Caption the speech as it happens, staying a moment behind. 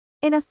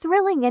In a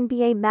thrilling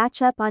NBA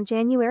matchup on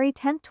January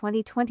 10,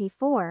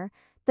 2024,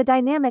 the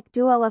dynamic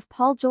duo of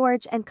Paul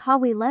George and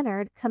Kawhi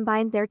Leonard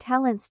combined their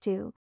talents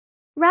to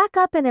rack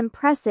up an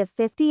impressive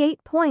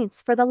 58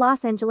 points for the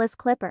Los Angeles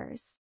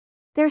Clippers.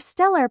 Their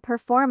stellar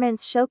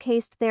performance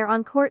showcased their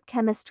on-court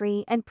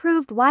chemistry and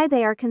proved why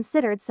they are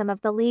considered some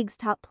of the league's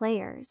top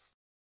players.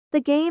 The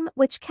game,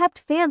 which kept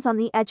fans on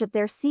the edge of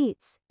their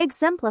seats,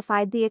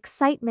 exemplified the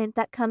excitement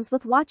that comes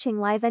with watching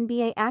live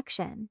NBA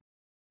action.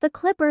 The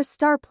Clippers'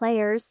 star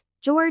players,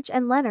 George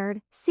and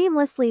Leonard,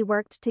 seamlessly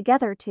worked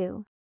together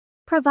to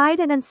provide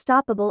an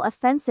unstoppable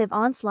offensive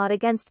onslaught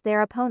against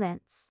their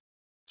opponents.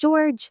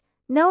 George,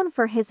 known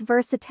for his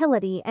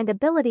versatility and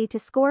ability to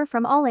score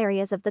from all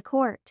areas of the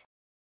court,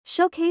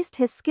 showcased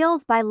his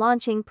skills by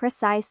launching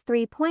precise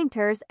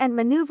three-pointers and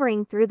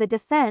maneuvering through the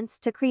defense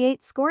to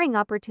create scoring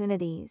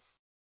opportunities.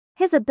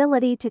 His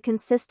ability to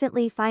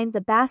consistently find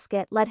the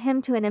basket led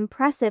him to an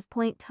impressive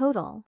point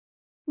total.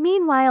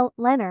 Meanwhile,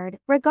 Leonard,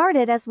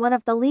 regarded as one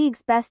of the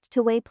league's best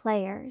two-way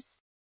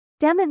players,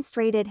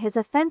 demonstrated his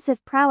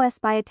offensive prowess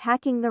by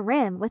attacking the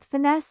rim with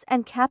finesse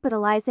and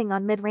capitalizing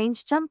on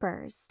mid-range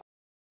jumpers.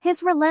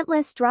 His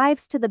relentless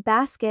drives to the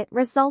basket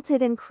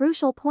resulted in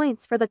crucial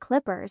points for the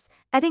Clippers,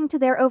 adding to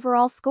their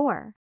overall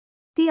score.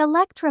 The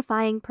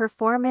electrifying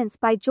performance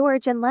by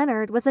George and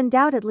Leonard was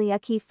undoubtedly a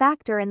key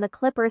factor in the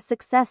Clippers'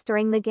 success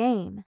during the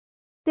game.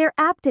 Their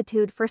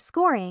aptitude for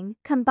scoring,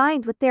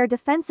 combined with their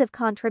defensive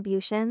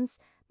contributions,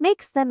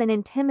 makes them an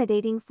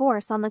intimidating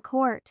force on the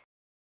court.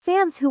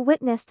 Fans who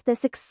witnessed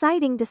this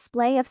exciting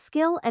display of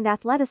skill and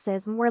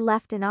athleticism were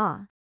left in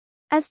awe,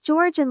 as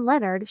George and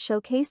Leonard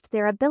showcased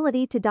their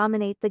ability to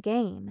dominate the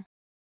game.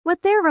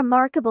 With their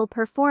remarkable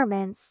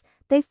performance,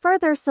 they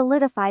further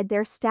solidified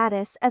their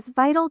status as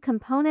vital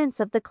components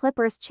of the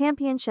Clippers'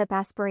 championship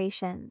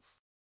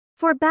aspirations.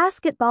 For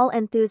basketball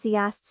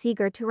enthusiasts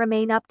eager to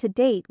remain up to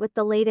date with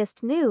the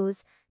latest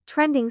news,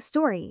 trending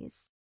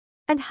stories,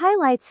 and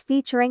highlights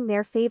featuring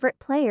their favorite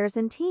players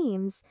and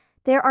teams,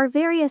 there are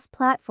various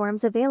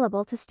platforms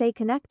available to stay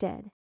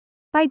connected.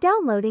 By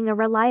downloading a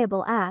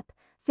reliable app,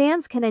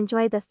 fans can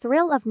enjoy the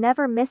thrill of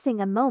never missing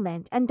a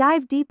moment and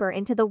dive deeper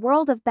into the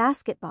world of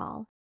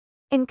basketball.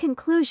 In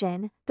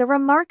conclusion, the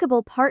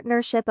remarkable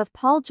partnership of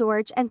Paul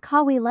George and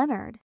Kawhi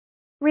Leonard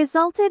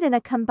resulted in a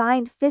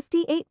combined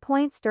 58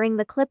 points during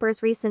the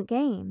Clippers' recent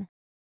game.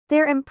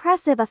 Their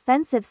impressive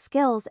offensive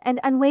skills and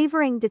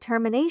unwavering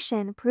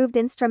determination proved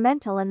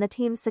instrumental in the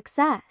team's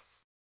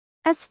success.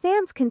 As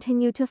fans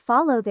continue to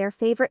follow their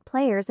favorite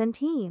players and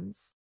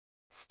teams,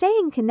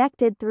 staying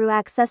connected through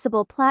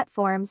accessible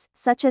platforms,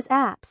 such as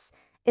apps,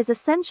 is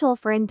essential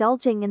for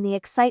indulging in the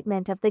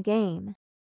excitement of the game.